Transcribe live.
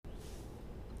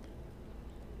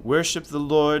Worship the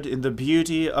Lord in the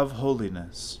beauty of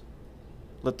holiness.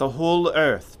 Let the whole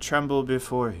earth tremble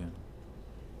before him.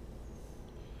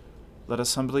 Let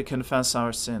us humbly confess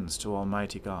our sins to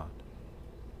Almighty God.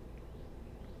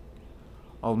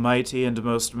 Almighty and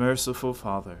most merciful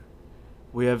Father,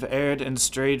 we have erred and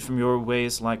strayed from your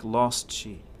ways like lost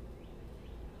sheep.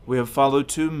 We have followed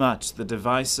too much the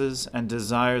devices and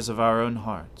desires of our own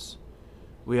hearts.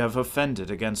 We have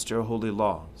offended against your holy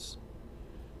laws.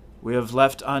 We have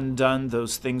left undone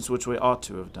those things which we ought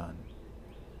to have done,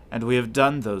 and we have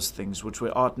done those things which we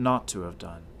ought not to have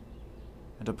done.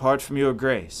 And apart from your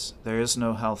grace, there is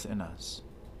no health in us.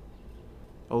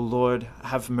 O Lord,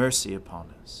 have mercy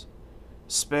upon us.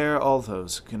 Spare all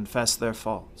those who confess their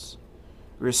faults.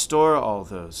 Restore all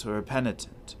those who are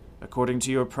penitent, according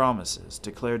to your promises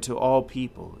declared to all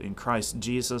people in Christ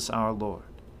Jesus our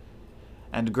Lord.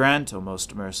 And grant, O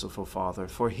most merciful Father,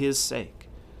 for his sake,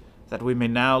 that we may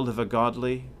now live a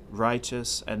godly,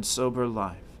 righteous, and sober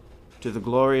life, to the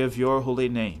glory of your holy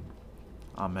name.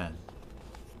 Amen.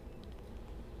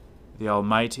 The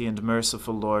Almighty and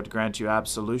merciful Lord grant you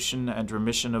absolution and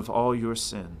remission of all your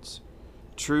sins,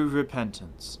 true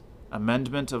repentance,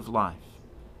 amendment of life,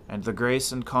 and the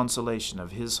grace and consolation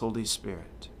of his Holy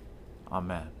Spirit.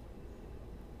 Amen.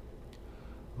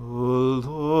 O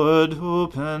Lord,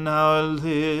 open our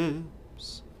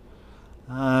lips,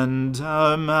 and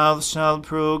our mouth shall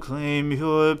proclaim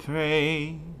your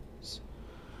praise.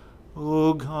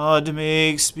 O God,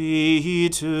 make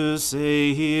speed to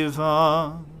save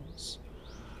us.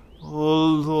 O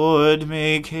Lord,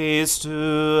 make haste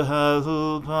to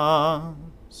help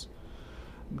us.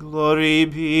 Glory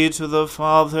be to the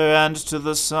Father, and to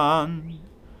the Son,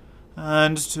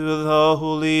 and to the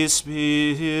Holy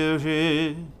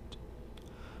Spirit,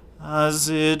 as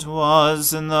it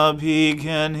was in the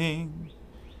beginning,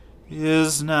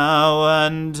 is now,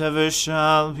 and ever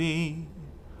shall be,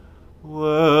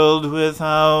 world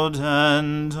without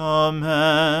end.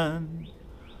 Amen.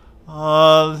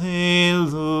 Alleluia.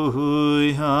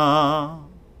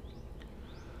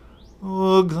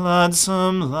 O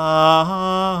gladsome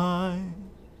light,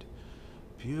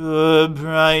 pure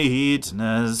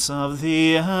brightness of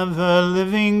the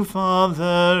ever-living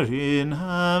Father in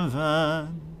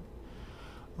heaven,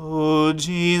 O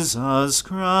Jesus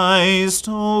Christ,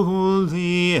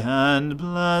 holy and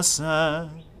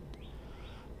blessed,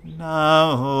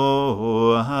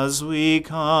 now as we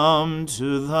come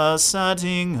to the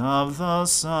setting of the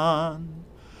sun,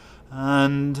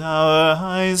 and our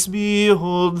eyes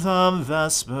behold the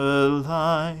vesper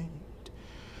light,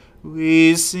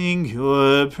 we sing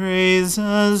your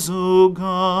praises, O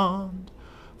God,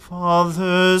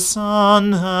 Father,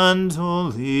 Son, and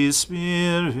Holy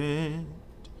Spirit.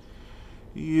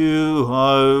 You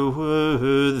are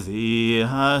worthy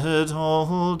at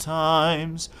all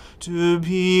times to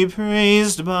be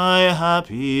praised by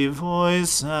happy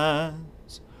voices,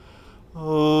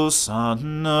 O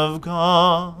Son of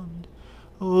God,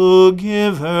 O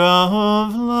Giver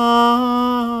of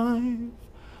life,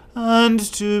 and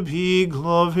to be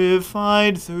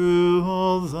glorified through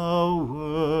all the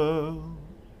world.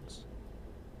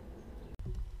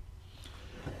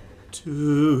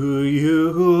 To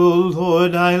you,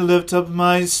 Lord, I lift up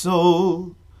my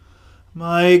soul.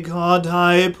 My God,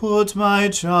 I put my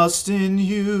trust in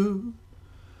you.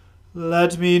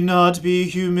 Let me not be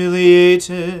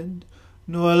humiliated,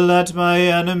 nor let my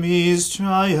enemies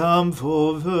triumph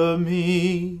over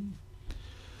me.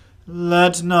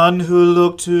 Let none who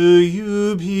look to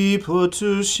you be put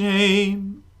to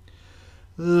shame.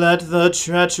 Let the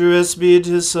treacherous be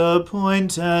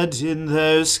disappointed in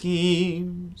their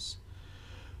schemes.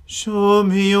 Show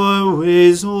me your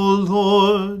ways, O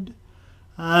Lord,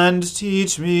 and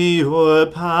teach me your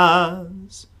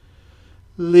paths.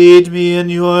 Lead me in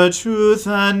your truth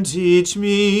and teach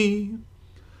me,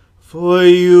 for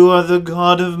you are the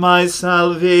God of my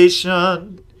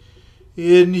salvation.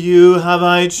 In you have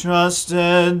I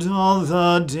trusted all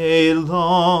the day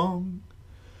long.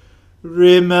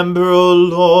 Remember, O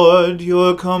Lord,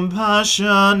 your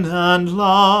compassion and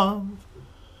love,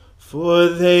 for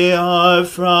they are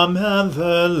from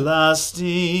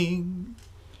everlasting.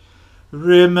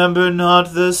 Remember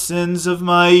not the sins of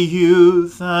my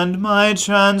youth and my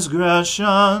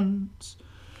transgressions.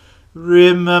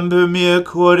 Remember me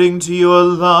according to your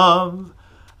love,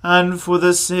 and for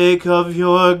the sake of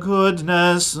your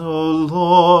goodness, O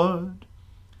Lord.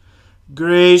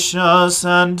 Gracious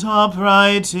and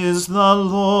upright is the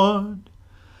Lord.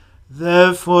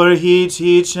 Therefore he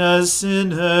teaches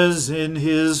sinners in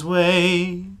his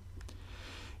way.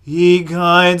 He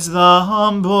guides the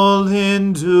humble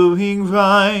in doing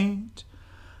right,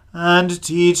 and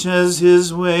teaches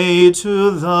his way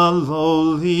to the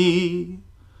lowly.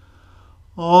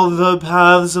 All the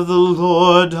paths of the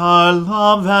Lord are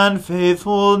love and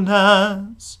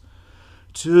faithfulness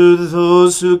to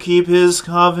those who keep his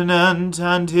covenant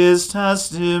and his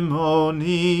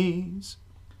testimonies.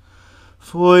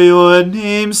 For your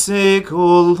name's sake,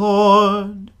 O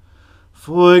Lord,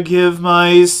 forgive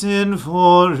my sin,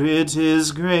 for it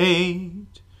is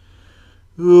great.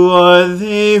 Who are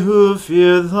they who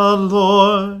fear the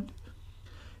Lord?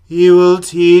 He will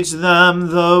teach them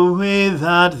the way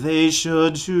that they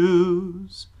should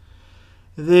choose.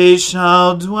 They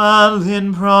shall dwell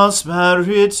in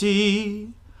prosperity,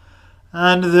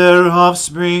 and their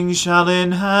offspring shall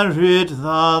inherit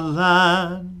the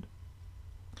land.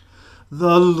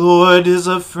 The Lord is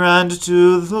a friend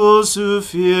to those who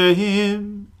fear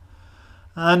him,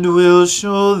 and will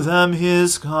show them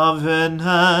his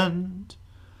covenant.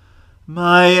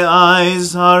 My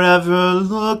eyes are ever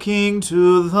looking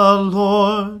to the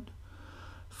Lord,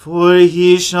 for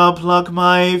he shall pluck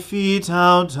my feet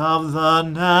out of the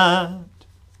net.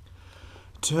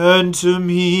 Turn to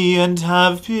me and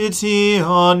have pity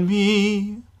on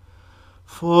me,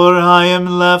 for I am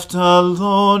left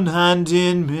alone and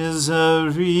in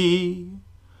misery.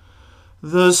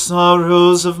 The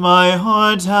sorrows of my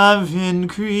heart have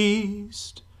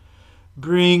increased.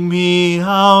 Bring me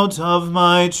out of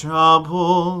my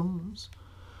troubles.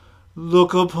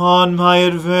 Look upon my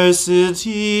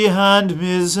adversity and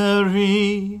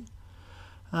misery,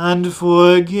 and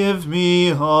forgive me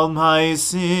all my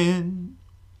sin.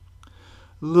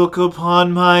 Look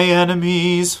upon my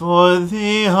enemies, for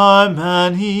they are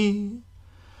many,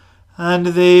 and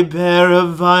they bear a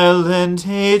violent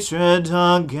hatred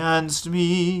against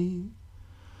me.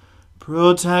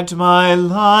 Protect my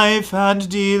life and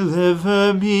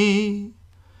deliver me.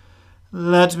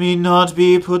 Let me not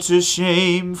be put to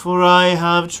shame, for I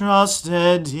have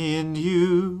trusted in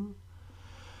you.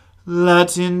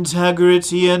 Let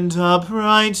integrity and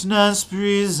uprightness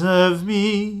preserve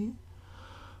me,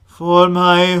 for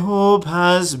my hope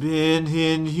has been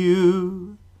in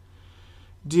you.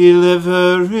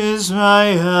 Deliver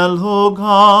Israel, O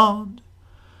God,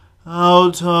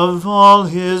 out of all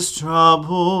his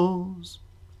troubles.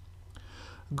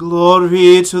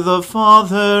 Glory to the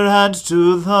Father, and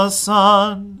to the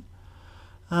Son,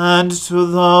 and to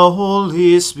the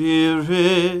Holy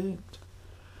Spirit,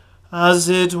 as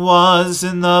it was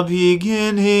in the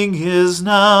beginning, is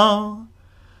now,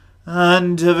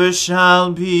 and ever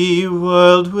shall be,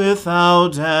 world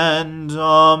without end.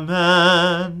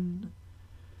 Amen.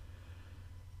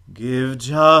 Give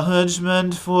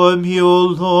judgment for me, O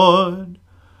Lord,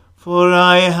 for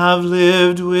I have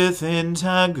lived with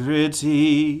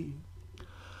integrity.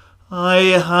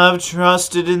 I have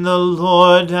trusted in the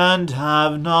Lord and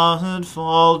have not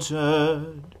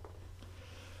faltered.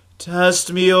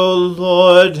 Test me, O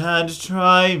Lord, and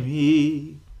try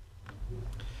me.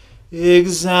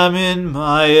 Examine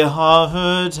my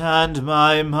heart and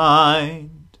my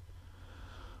mind.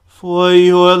 For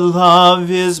your love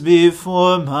is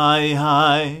before my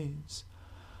eyes.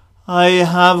 I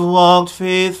have walked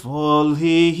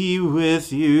faithfully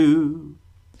with you.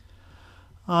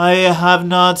 I have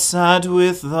not sat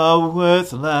with the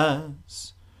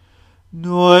worthless,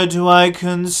 nor do I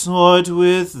consort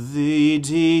with the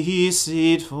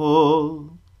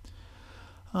deceitful.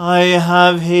 I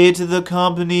have hated the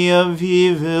company of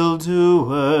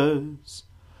evildoers.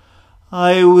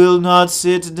 I will not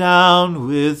sit down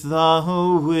with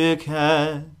the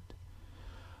wicked.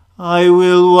 I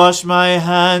will wash my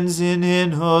hands in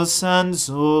innocence,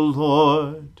 O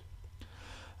Lord,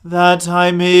 that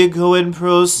I may go in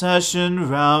procession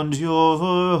round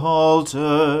your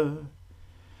altar,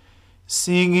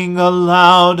 singing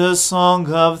aloud a song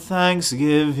of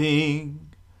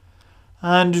thanksgiving,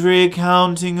 and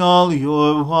recounting all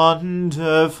your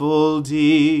wonderful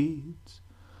deeds.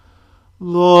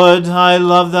 Lord, I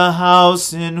love the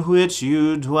house in which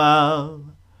you dwell,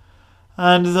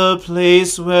 and the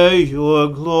place where your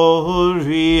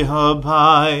glory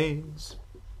abides.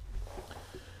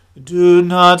 Do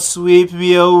not sweep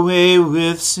me away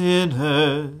with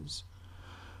sinners,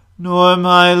 nor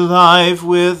my life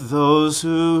with those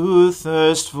who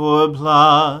thirst for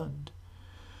blood,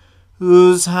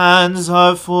 whose hands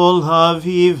are full of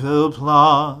evil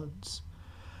plots,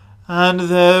 and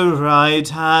their right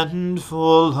hand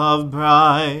full of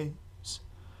bribes.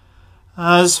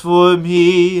 As for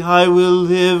me, I will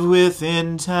live with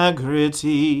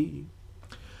integrity.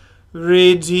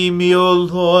 Redeem me, O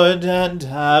Lord, and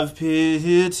have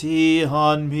pity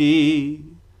on me.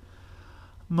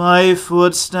 My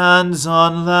foot stands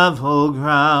on level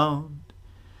ground.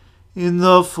 In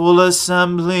the full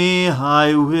assembly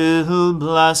I will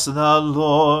bless the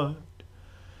Lord.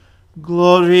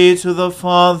 Glory to the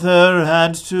Father,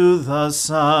 and to the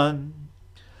Son,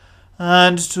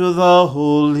 and to the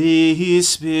Holy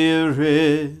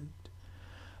Spirit,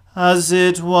 as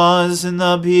it was in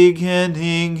the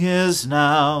beginning, is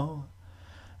now,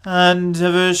 and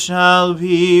ever shall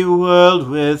be, world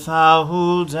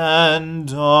without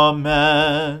end.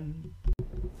 Amen.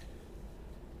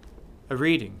 A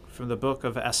reading from the book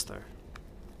of Esther.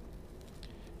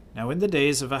 Now in the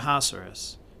days of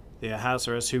Ahasuerus, the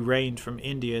Ahasuerus who reigned from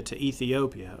India to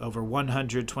Ethiopia over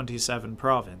 127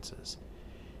 provinces,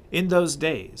 in those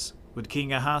days, when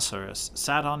King Ahasuerus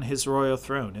sat on his royal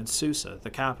throne in Susa, the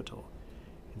capital,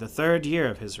 in the 3rd year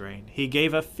of his reign, he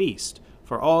gave a feast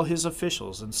for all his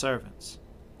officials and servants.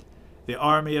 The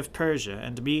army of Persia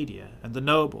and Media, and the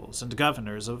nobles and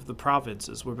governors of the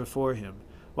provinces were before him,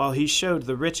 while he showed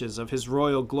the riches of his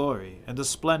royal glory, and the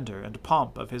splendor and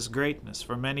pomp of his greatness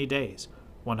for many days,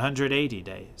 180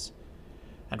 days.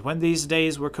 And when these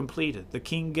days were completed, the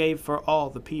king gave for all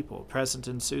the people present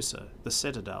in Susa, the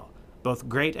citadel, both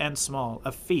great and small,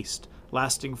 a feast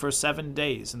lasting for 7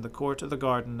 days in the court of the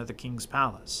garden of the king's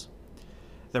palace.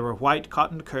 There were white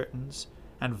cotton curtains,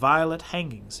 and violet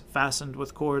hangings fastened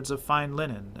with cords of fine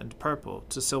linen and purple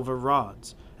to silver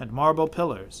rods, and marble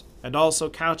pillars, and also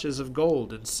couches of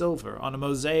gold and silver on a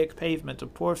mosaic pavement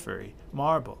of porphyry,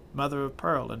 marble, mother of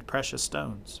pearl, and precious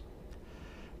stones.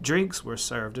 Drinks were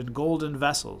served in golden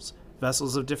vessels,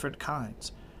 vessels of different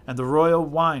kinds, and the royal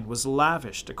wine was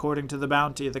lavished according to the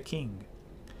bounty of the king.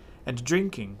 And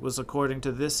drinking was according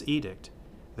to this edict: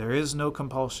 there is no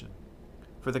compulsion.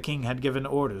 For the king had given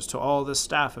orders to all the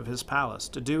staff of his palace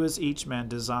to do as each man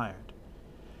desired.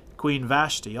 Queen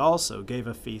Vashti also gave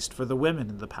a feast for the women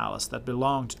in the palace that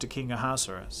belonged to King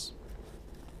Ahasuerus.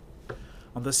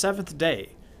 On the 7th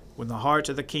day, when the heart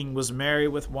of the king was merry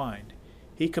with wine,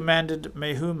 he commanded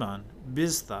Mehuman,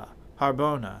 Biztha,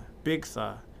 Harbona,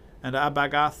 Bigtha, and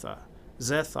Abagatha,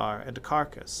 Zethar, and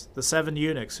Carcas, the 7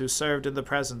 eunuchs who served in the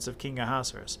presence of King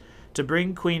Ahasuerus, to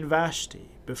bring Queen Vashti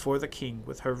before the king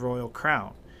with her royal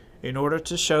crown, in order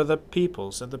to show the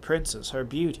peoples and the princes her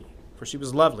beauty, for she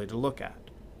was lovely to look at.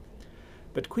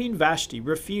 But Queen Vashti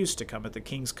refused to come at the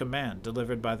king's command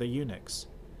delivered by the eunuchs.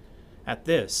 At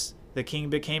this, the king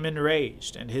became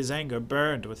enraged, and his anger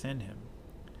burned within him.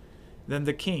 Then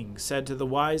the king said to the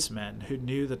wise men who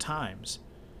knew the times,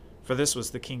 for this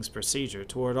was the king's procedure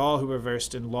toward all who were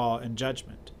versed in law and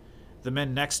judgment, the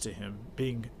men next to him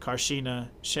being Karshina,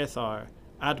 Shethar,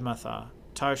 Admatha,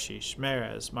 Tarshish,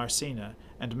 Meres, Marsina,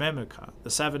 and Memucan, the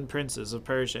 7 princes of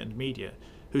Persia and Media,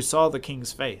 who saw the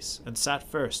king's face, and sat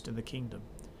first in the kingdom.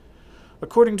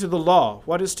 According to the law,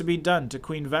 what is to be done to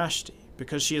Queen Vashti,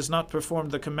 because she has not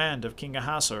performed the command of King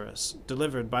Ahasuerus,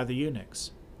 delivered by the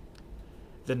eunuchs?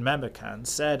 Then Memucan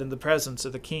said in the presence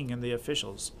of the king and the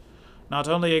officials, not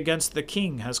only against the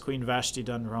king has Queen Vashti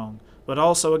done wrong, but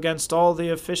also against all the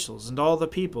officials and all the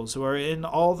peoples who are in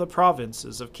all the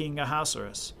provinces of King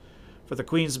Ahasuerus. For the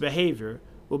queen's behavior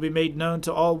will be made known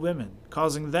to all women,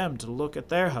 causing them to look at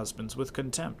their husbands with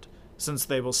contempt, since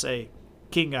they will say,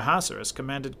 King Ahasuerus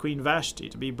commanded Queen Vashti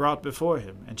to be brought before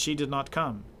him, and she did not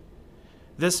come.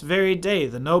 This very day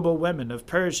the noble women of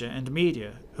Persia and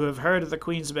Media, who have heard of the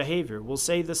queen's behavior, will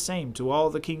say the same to all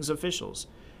the king's officials,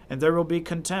 and there will be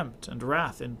contempt and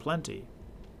wrath in plenty.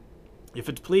 If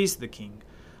it please the king,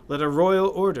 let a royal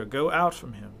order go out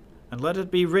from him, and let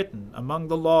it be written among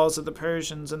the laws of the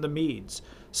Persians and the Medes,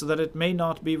 so that it may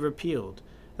not be repealed,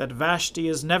 that Vashti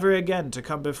is never again to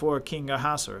come before King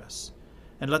Ahasuerus,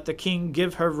 and let the king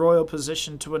give her royal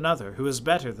position to another who is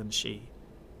better than she.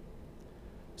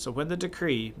 So when the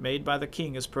decree made by the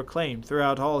king is proclaimed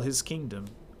throughout all his kingdom,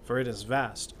 for it is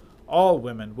vast, all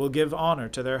women will give honor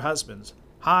to their husbands,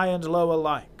 high and low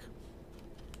alike.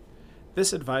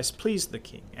 This advice pleased the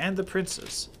king and the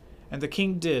princes, and the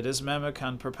king did as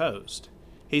Memucan proposed.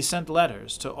 He sent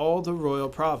letters to all the royal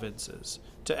provinces,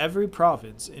 to every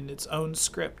province in its own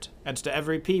script, and to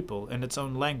every people in its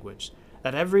own language,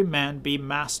 that every man be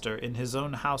master in his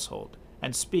own household,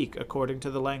 and speak according to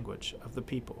the language of the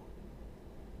people.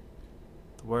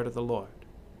 The word of the Lord.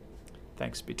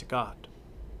 Thanks be to God.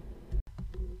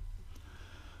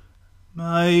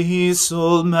 My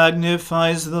soul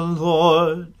magnifies the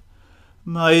Lord.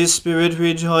 My spirit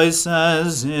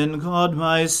rejoices in God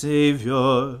my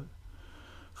Saviour.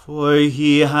 For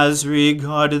he has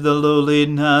regarded the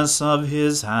lowliness of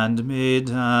his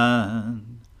handmaiden.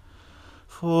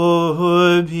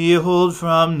 For behold,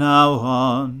 from now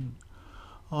on,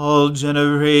 all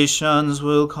generations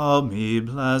will call me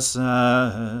blessed.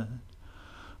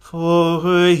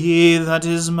 For he that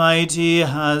is mighty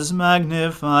has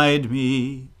magnified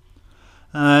me,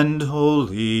 and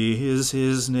holy is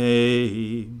his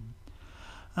name.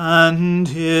 And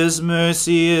his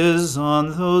mercy is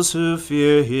on those who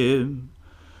fear him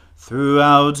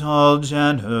throughout all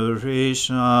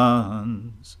generations.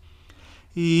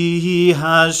 He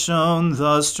has shown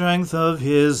the strength of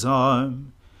his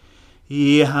arm.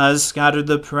 He has scattered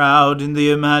the proud in the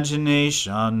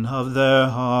imagination of their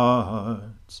hearts.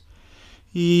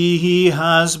 He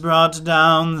has brought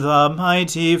down the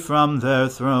mighty from their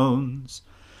thrones,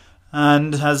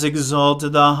 and has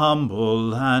exalted the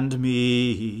humble and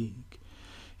meek.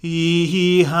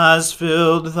 He has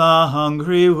filled the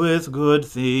hungry with good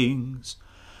things,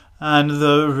 and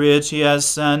the rich he has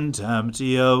sent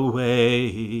empty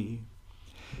away.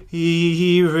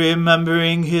 He,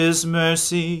 remembering his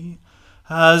mercy,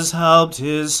 has helped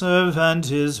his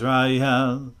servant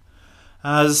Israel,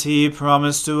 as he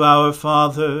promised to our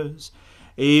fathers,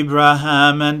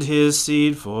 Abraham and his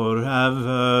seed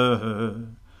forever.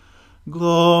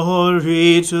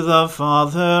 Glory to the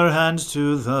Father, and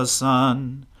to the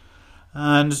Son,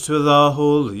 and to the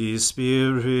Holy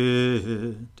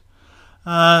Spirit,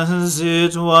 as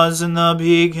it was in the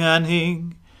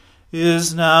beginning,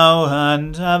 is now,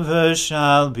 and ever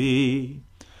shall be,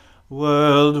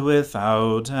 world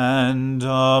without end.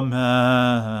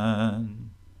 Amen.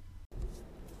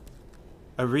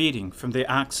 A reading from the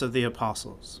Acts of the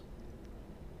Apostles.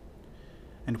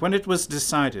 And when it was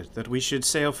decided that we should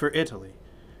sail for Italy,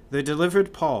 they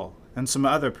delivered Paul and some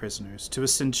other prisoners to a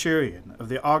centurion of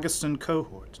the Augustan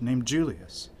cohort named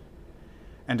Julius.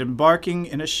 And embarking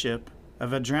in a ship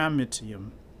of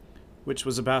Adramyttium, which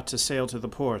was about to sail to the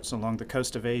ports along the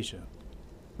coast of Asia,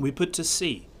 we put to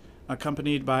sea,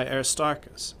 accompanied by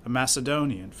Aristarchus, a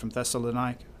Macedonian from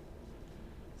Thessalonica.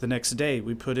 The next day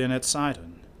we put in at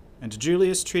Sidon, and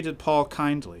Julius treated Paul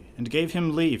kindly, and gave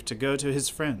him leave to go to his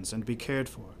friends and be cared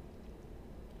for.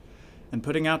 And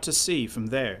putting out to sea from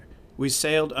there, we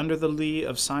sailed under the lee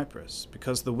of Cyprus,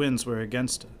 because the winds were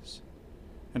against us.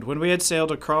 And when we had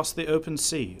sailed across the open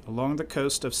sea, along the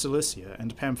coast of Cilicia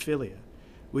and Pamphylia,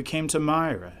 we came to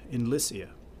Myra in Lycia.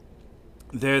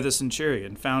 There the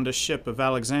centurion found a ship of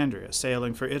Alexandria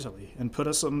sailing for Italy, and put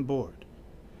us on board.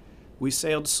 We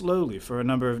sailed slowly for a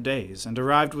number of days, and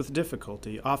arrived with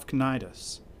difficulty off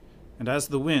Cnidus. And as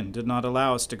the wind did not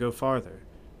allow us to go farther,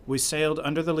 we sailed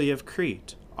under the lee of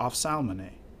Crete, off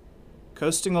Salmone.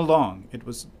 Coasting along, it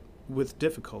was with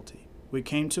difficulty, we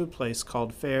came to a place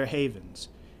called Fair Havens,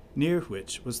 near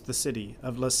which was the city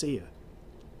of Lasea.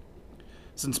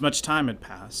 Since much time had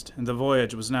passed, and the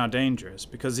voyage was now dangerous,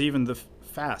 because even the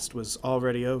fast was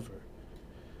already over,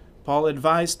 Paul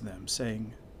advised them,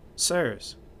 saying,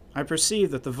 Sirs, I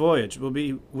perceive that the voyage will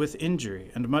be with injury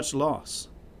and much loss,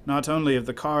 not only of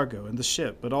the cargo and the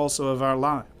ship, but also of our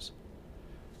lives.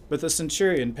 But the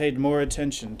centurion paid more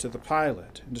attention to the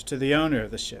pilot and to the owner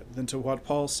of the ship than to what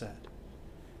Paul said.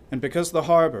 And because the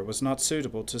harbor was not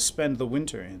suitable to spend the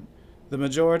winter in, the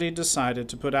majority decided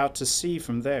to put out to sea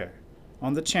from there,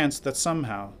 on the chance that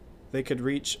somehow they could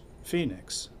reach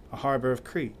Phoenix, a harbor of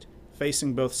Crete,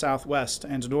 facing both southwest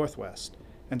and northwest,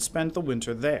 and spend the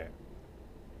winter there.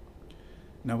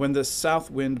 Now when the south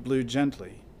wind blew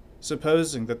gently,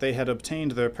 supposing that they had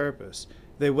obtained their purpose,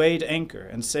 they weighed anchor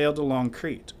and sailed along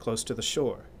Crete, close to the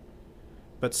shore.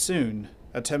 But soon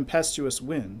a tempestuous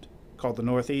wind, called the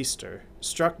northeaster,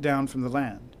 struck down from the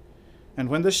land, and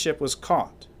when the ship was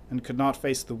caught and could not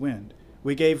face the wind,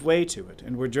 we gave way to it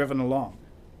and were driven along.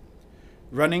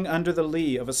 Running under the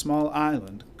lee of a small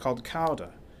island called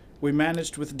Cauda, we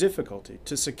managed with difficulty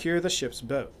to secure the ship's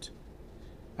boat.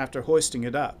 After hoisting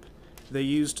it up, they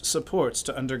used supports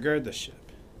to undergird the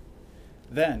ship.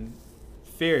 Then,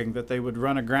 fearing that they would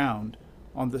run aground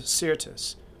on the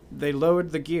Syrtis, they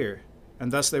lowered the gear,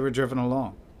 and thus they were driven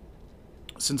along.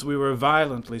 Since we were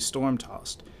violently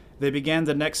storm-tossed, they began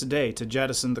the next day to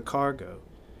jettison the cargo,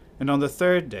 and on the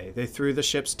third day they threw the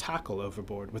ship's tackle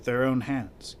overboard with their own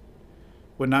hands.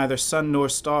 When neither sun nor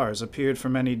stars appeared for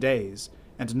many days,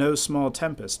 and no small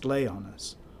tempest lay on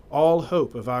us, all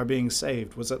hope of our being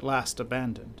saved was at last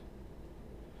abandoned.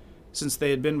 Since they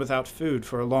had been without food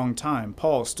for a long time,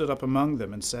 Paul stood up among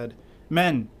them and said,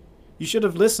 Men, you should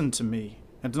have listened to me,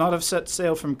 and not have set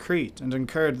sail from Crete and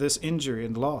incurred this injury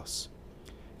and loss.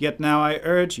 Yet now I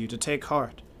urge you to take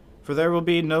heart, for there will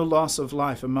be no loss of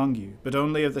life among you, but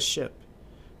only of the ship.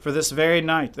 For this very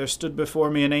night there stood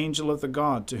before me an angel of the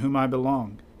God to whom I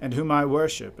belong, and whom I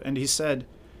worship, and he said,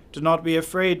 Do not be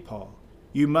afraid, Paul.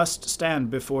 You must stand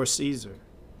before Caesar.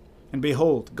 And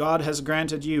behold, God has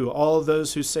granted you all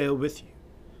those who sail with you.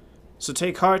 So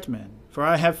take heart, men, for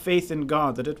I have faith in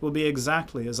God that it will be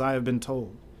exactly as I have been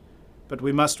told, but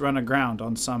we must run aground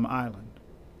on some island."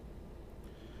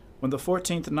 When the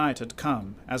 14th night had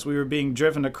come, as we were being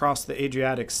driven across the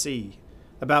Adriatic Sea,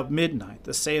 about midnight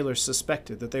the sailors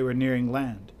suspected that they were nearing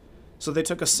land, so they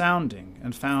took a sounding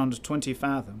and found 20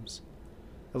 fathoms.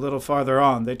 A little farther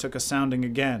on they took a sounding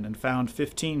again and found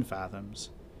 15 fathoms.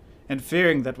 And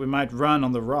fearing that we might run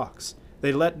on the rocks,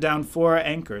 they let down 4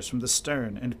 anchors from the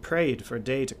stern and prayed for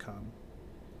day to come.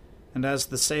 And as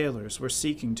the sailors were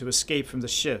seeking to escape from the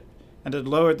ship, and had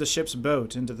lowered the ship's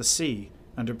boat into the sea,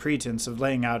 under pretense of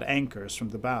laying out anchors from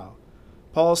the bow,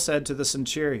 Paul said to the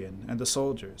centurion and the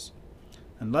soldiers,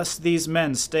 "Unless these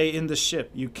men stay in the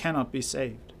ship, you cannot be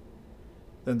saved."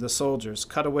 Then the soldiers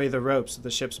cut away the ropes of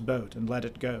the ship's boat and let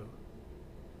it go.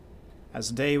 As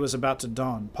day was about to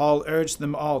dawn, Paul urged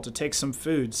them all to take some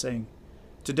food, saying,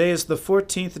 "Today is the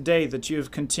 14th day that you have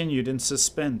continued in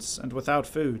suspense and without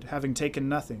food, having taken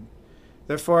nothing.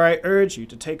 Therefore I urge you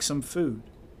to take some food,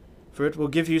 for it will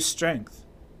give you strength,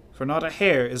 for not a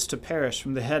hair is to perish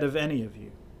from the head of any of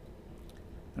you."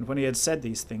 And when he had said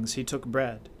these things, he took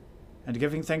bread, and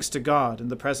giving thanks to God in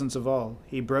the presence of all,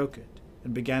 he broke it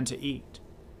and began to eat.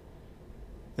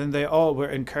 Then they all were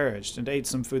encouraged and ate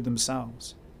some food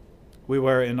themselves. We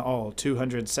were in all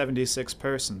 276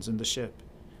 persons in the ship.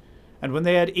 And when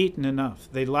they had eaten enough,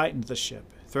 they lightened the ship,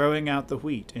 throwing out the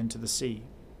wheat into the sea.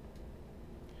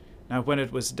 Now when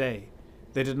it was day,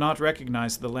 they did not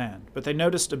recognize the land, but they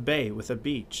noticed a bay with a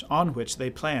beach, on which they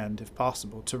planned, if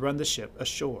possible, to run the ship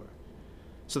ashore.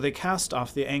 So they cast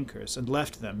off the anchors and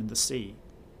left them in the sea,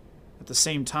 at the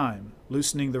same time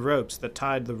loosening the ropes that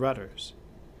tied the rudders.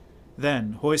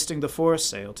 Then, hoisting the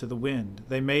foresail to the wind,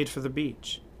 they made for the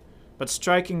beach. But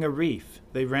striking a reef,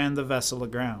 they ran the vessel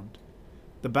aground.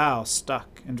 The bow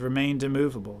stuck and remained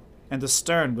immovable, and the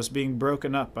stern was being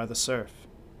broken up by the surf.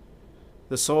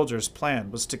 The soldiers'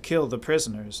 plan was to kill the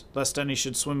prisoners, lest any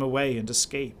should swim away and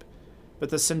escape. But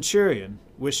the centurion,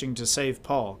 wishing to save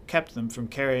Paul, kept them from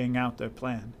carrying out their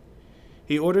plan.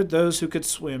 He ordered those who could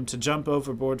swim to jump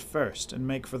overboard first and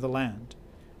make for the land,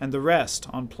 and the rest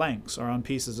on planks or on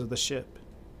pieces of the ship.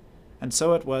 And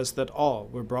so it was that all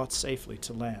were brought safely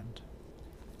to land.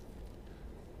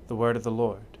 The word of the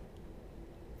Lord.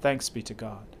 Thanks be to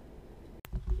God.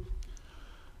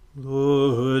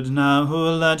 Lord, now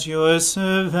let your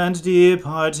servant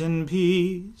depart in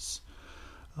peace,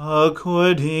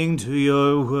 according to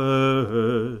your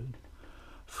word.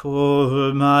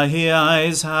 For my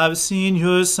eyes have seen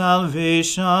your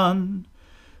salvation,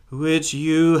 which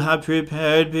you have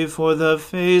prepared before the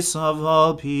face of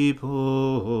all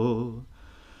people,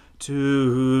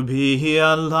 to be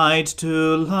a light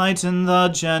to lighten the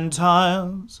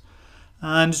Gentiles,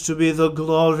 and to be the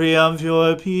glory of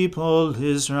your people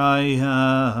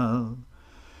Israel.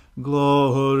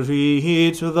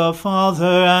 Glory to the Father,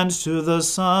 and to the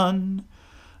Son,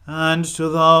 and to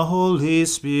the Holy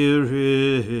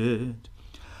Spirit,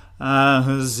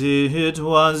 as it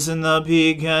was in the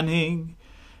beginning,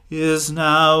 is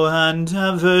now, and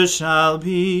ever shall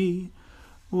be,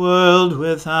 world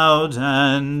without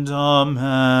end.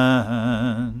 Amen.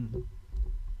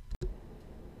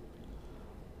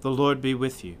 The Lord be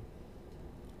with you.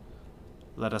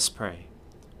 Let us pray.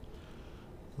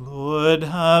 Lord,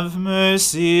 have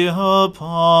mercy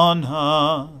upon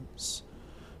us.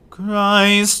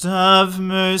 Christ, have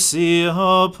mercy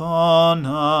upon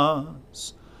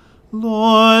us.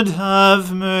 Lord,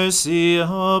 have mercy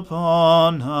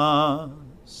upon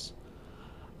us.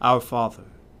 Our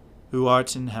Father, who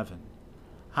art in heaven,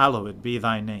 hallowed be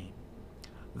thy name.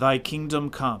 Thy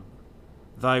kingdom come,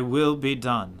 thy will be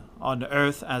done, on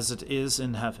earth as it is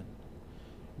in heaven.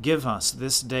 Give us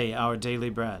this day our daily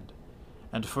bread,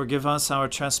 and forgive us our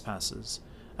trespasses,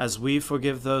 as we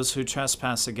forgive those who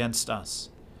trespass against us.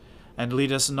 And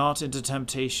lead us not into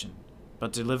temptation,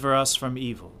 but deliver us from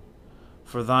evil.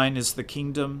 For thine is the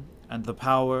kingdom, and the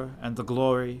power, and the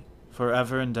glory,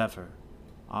 forever and ever.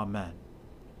 Amen.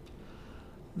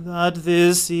 That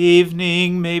this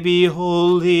evening may be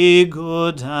holy,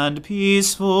 good, and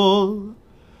peaceful,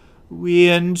 we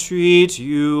entreat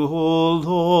you, O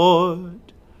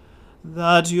Lord,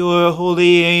 that your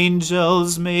holy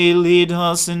angels may lead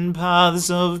us in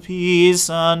paths of peace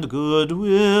and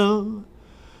goodwill.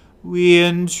 We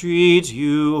entreat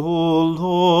you, O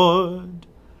Lord,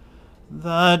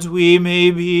 that we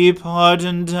may be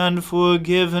pardoned and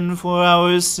forgiven for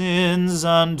our sins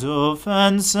and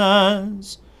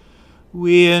offenses.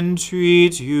 We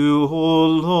entreat you, O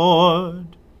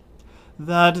Lord,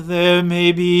 that there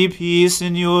may be peace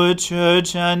in your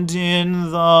church and in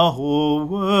the whole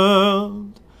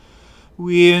world.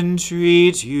 we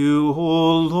entreat you,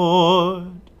 O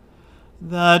Lord,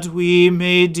 that we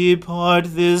may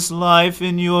depart this life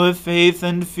in your faith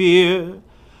and fear,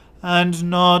 and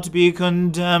not be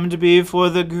condemned before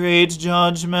the great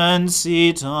judgment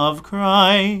seat of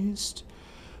Christ.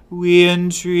 We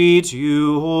entreat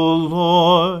you, O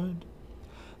Lord,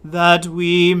 that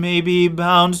we may be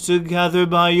bound together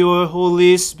by your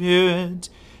Holy Spirit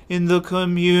in the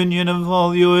communion of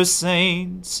all your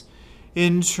saints,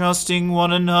 entrusting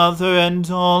one another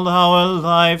and all our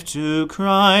life to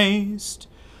Christ.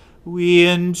 We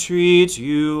entreat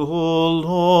you, O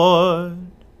Lord.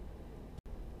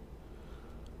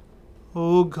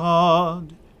 O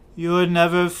God, your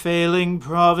never-failing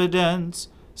providence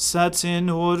sets in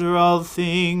order all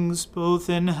things, both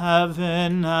in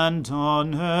heaven and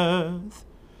on earth.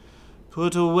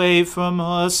 Put away from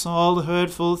us all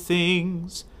hurtful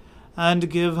things,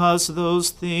 and give us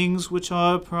those things which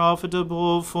are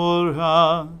profitable for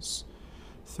us.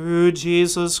 Through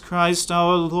Jesus Christ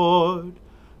our Lord,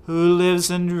 who lives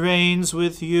and reigns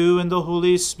with you in the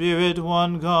Holy Spirit,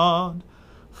 one God,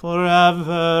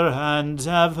 forever and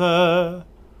ever.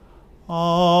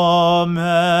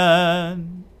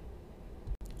 Amen.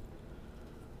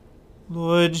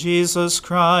 Lord Jesus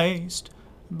Christ,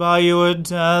 by your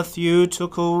death you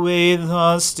took away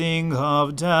the sting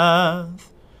of death.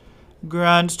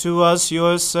 Grant to us,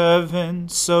 your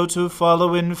servants, so to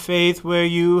follow in faith where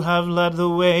you have led the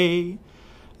way,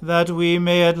 that we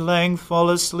may at length fall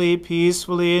asleep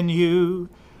peacefully in you,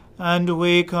 and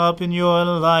wake up in your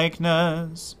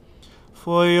likeness.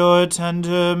 For your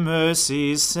tender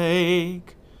mercy's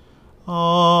sake.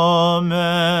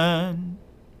 Amen.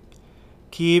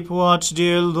 Keep watch,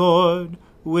 dear Lord,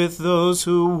 with those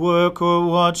who work or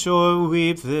watch or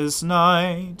weep this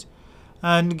night,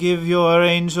 and give your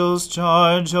angels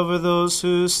charge over those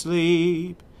who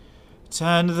sleep.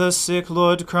 Tend the sick,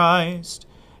 Lord Christ.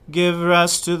 Give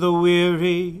rest to the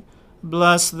weary.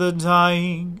 Bless the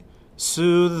dying.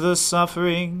 Soothe the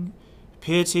suffering.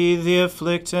 Pity the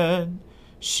afflicted.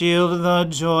 Shield the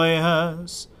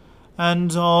joyous.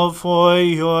 And all for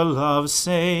your love's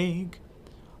sake.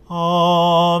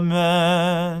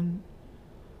 Amen.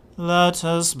 Let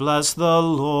us bless the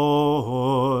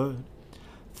Lord.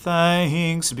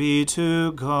 Thanks be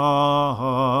to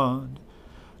God.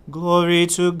 Glory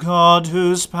to God,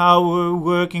 whose power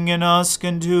working in us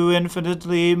can do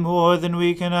infinitely more than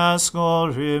we can ask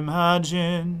or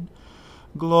imagine.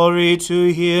 Glory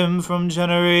to him from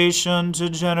generation to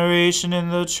generation in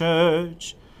the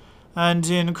church, and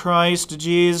in Christ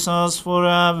Jesus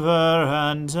forever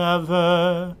and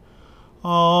ever.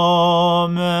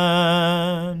 Amen.